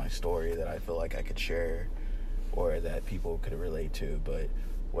parts of my story that I feel like I could share or that people could relate to, but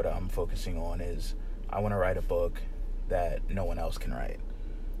what I'm focusing on is I want to write a book that no one else can write,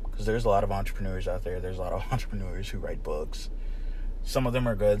 because there's a lot of entrepreneurs out there. There's a lot of entrepreneurs who write books. Some of them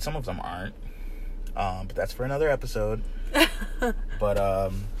are good, some of them aren't, but that's for another episode. But I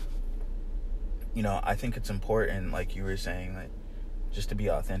think it's important, like you were saying, that just to be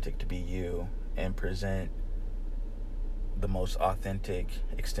authentic, to be you, and present the most authentic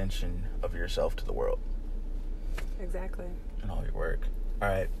extension of yourself to the world. Exactly. And all your work. All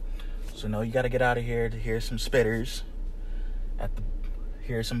right. So now you got to get out of here to hear some spitters,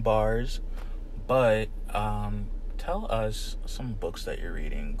 hear some bars. But tell us some books that you're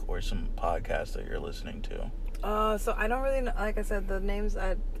reading or some podcasts that you're listening to. So I don't really know, like I said, the names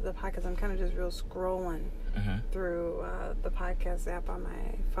of the podcast, I'm kind of just real scrolling through the podcast app on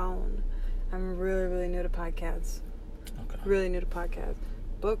my phone. I'm really, really new to podcasts. Okay. Really new to podcasts.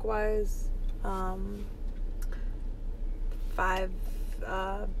 Book-wise, 5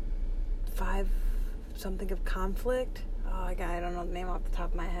 something of conflict. Oh, I don't know the name off the top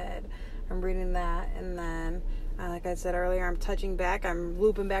of my head. I'm reading that, and then like I said earlier, I'm touching back, I'm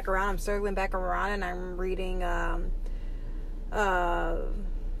looping back around, I'm circling back around, and I'm reading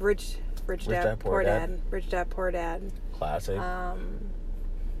Rich Dad Poor Dad. Rich Dad Poor Dad. Classic.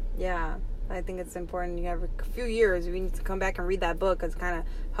 Yeah, I think it's important. You have a few years, we need to come back and read that book, because it kind of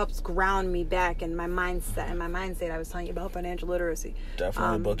helps ground me back in my mindset. And my mind state I was telling you about financial literacy.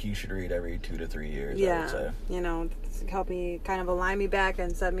 Definitely a book you should read every 2 to 3 years. Yeah, I would say. Help me kind of align me back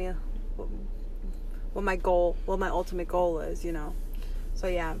and set me what my ultimate goal is. So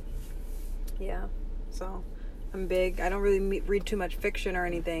yeah. So I'm big. I don't really read too much fiction or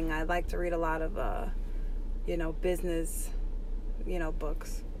anything. I like to read a lot of business,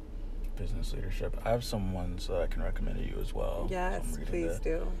 books. Business leadership. I have some ones that I can recommend to you as well. Yes, so please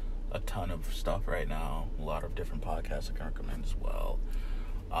do. A ton of stuff right now. A lot of different podcasts I can recommend as well.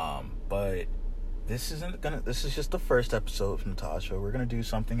 But this is just the first episode of Natasha. We're gonna do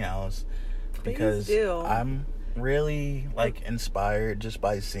something else. Because I'm really inspired just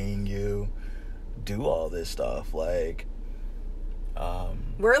by seeing you do all this stuff. We're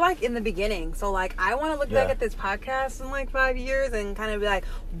in the beginning, so I want to look back at this podcast in 5 years and kind of be like,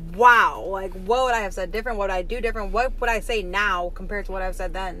 wow, what would I have said different? What would I do different? What would I say now compared to what I've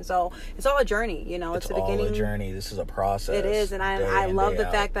said then? So it's all a journey, it's the beginning. It's all a journey. This is a process. It is, and I love the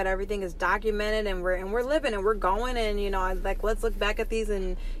fact that everything is documented, and we're living and we're going, and let's look back at these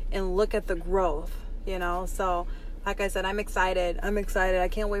and look at the growth, so. Like I said, I'm excited. I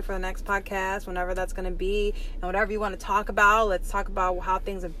can't wait for the next podcast, whenever that's going to be. And whatever you want to talk about, let's talk about how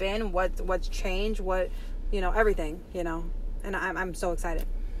things have been, what's changed, everything, And I'm so excited.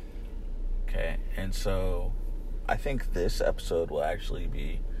 Okay. And so I think this episode will actually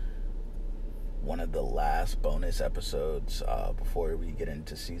be one of the last bonus episodes before we get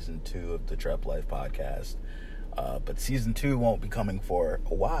into season 2 of the Trep Life podcast. But season 2 won't be coming for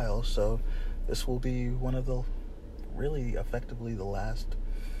a while, so this will be one of the really effectively the last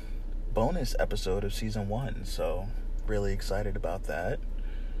bonus episode of season 1, so really excited about that.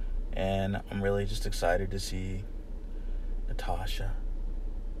 And I'm really just excited to see Natasha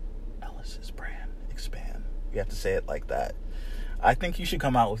Ellis's brand expand. You have to say it like that. I think you should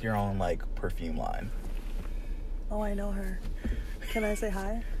come out with your own, like, perfume line. Oh, I know her. Can I say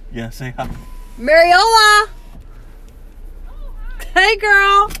hi? Yeah, say hi. Mariola! Hey,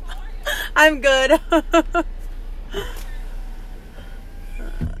 girl. I'm good.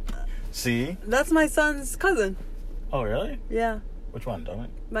 See? That's my son's cousin. Oh, really? Yeah. Which one,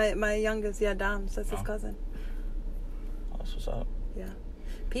 Dominic? My youngest, Dom. That's his cousin. Oh, that's what's up. Yeah.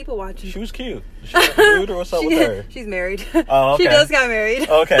 People watching. She was cute. She was cute, or what's up with her? She's married. Oh, okay. She just got married.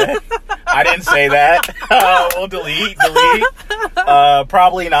 Okay. I didn't say that. We'll delete.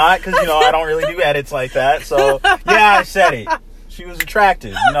 Probably not, because, I don't really do edits like that. So, yeah, I said it. She was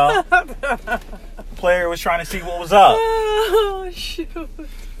attractive, The player was trying to see what was up. Oh, shoot.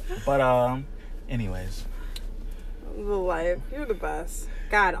 But, anyways. The life. You're the best.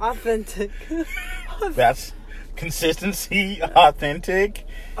 God, authentic. That's consistency, authentic,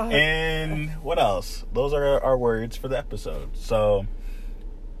 and what else? Those are our words for the episode. So,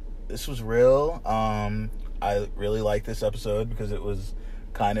 this was real. I really like this episode because it was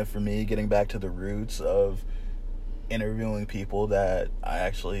kind of, for me, getting back to the roots of interviewing people that I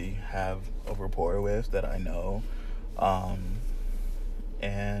actually have a rapport with, that I know.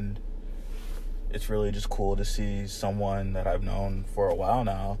 And it's really just cool to see someone that I've known for a while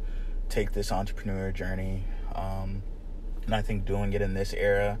now take this entrepreneur journey. And I think doing it in this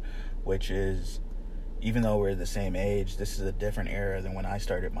era, which is, even though we're the same age, this is a different era than when I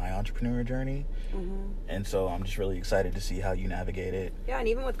started my entrepreneur journey. Mm-hmm. And so I'm just really excited to see how you navigate it. Yeah, and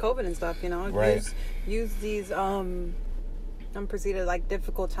even with COVID and stuff, Right. Use these unprecedented, like,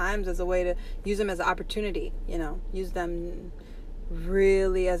 difficult times as a way to use them as an opportunity, use them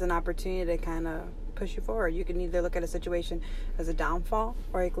really as an opportunity to kind of push you forward. You can either look at a situation as a downfall,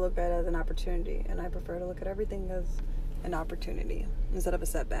 or you can look at it as an opportunity. And I prefer to look at everything as an opportunity instead of a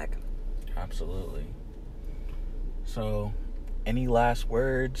setback. Absolutely. So, any last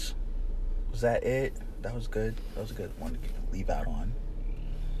words? Was that it? That was good. That was a good one to leave out on,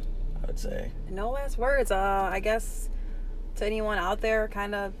 I would say. No last words. I guess to anyone out there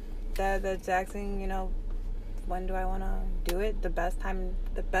kind of that's asking, when do I want to do it? The best time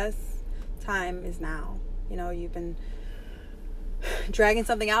is now. You've been dragging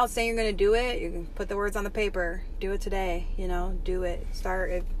something out, saying you're going to do it. You can put the words on the paper. Do it today. Do it.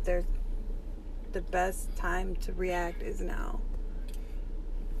 Start. If there's the best time to react is now.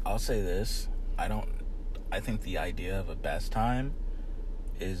 I'll say this. I think the idea of a best time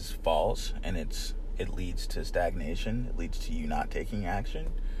is false, and it leads to stagnation. It leads to you not taking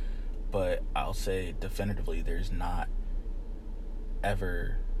action. But I'll say definitively there's not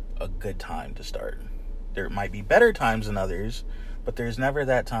ever a good time to start. There might be better times than others, but there's never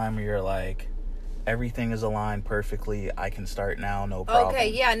that time where you're like, everything is aligned perfectly, I can start now, no problem.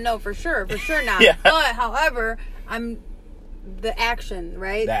 Okay, yeah, no, for sure not. Yeah. But, however, the action,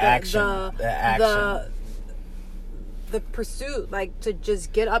 right? The action. The pursuit, like, to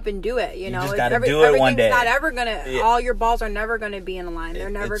just get up and do it, You just gotta do it one day. Everything's not ever gonna, all your balls are never gonna be in a line. They're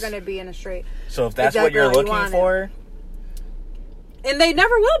never gonna be in a straight. So if that's what you're looking for. And they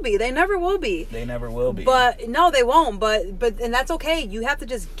never will be. They never will be. But, no, they won't. But, and that's okay. You have to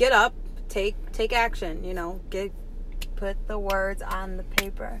just get up, take action, put the words on the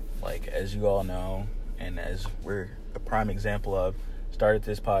paper. Like, as you all know, and as we're a prime example of, started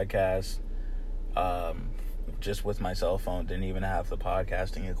this podcast just with my cell phone, didn't even have the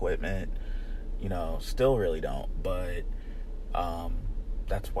podcasting equipment, still really don't, but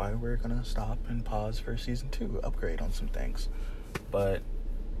that's why we're gonna stop and pause for season 2, upgrade on some things. But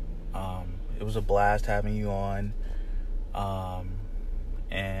it was a blast having you on,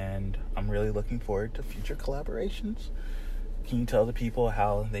 and I'm really looking forward to future collaborations. Can you tell the people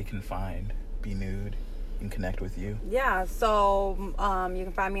how they can find Be Nude and connect with you? Yeah, so you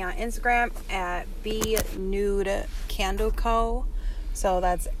can find me on Instagram at Be Nude Candle Co. So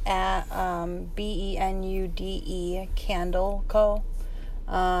that's at BENUDE Candle Co.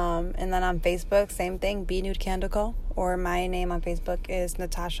 And then on Facebook, same thing, Be Nude Candle Co. Or my name on Facebook is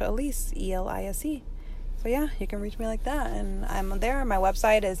Natasha Elise, ELISE. So yeah, you can reach me like that, and I'm there. My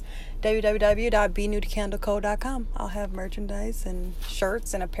website is www.benudecandleco.com. I'll have merchandise and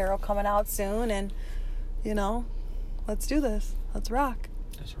shirts and apparel coming out soon, and let's do this. Let's rock.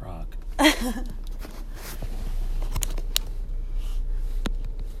 Let's rock.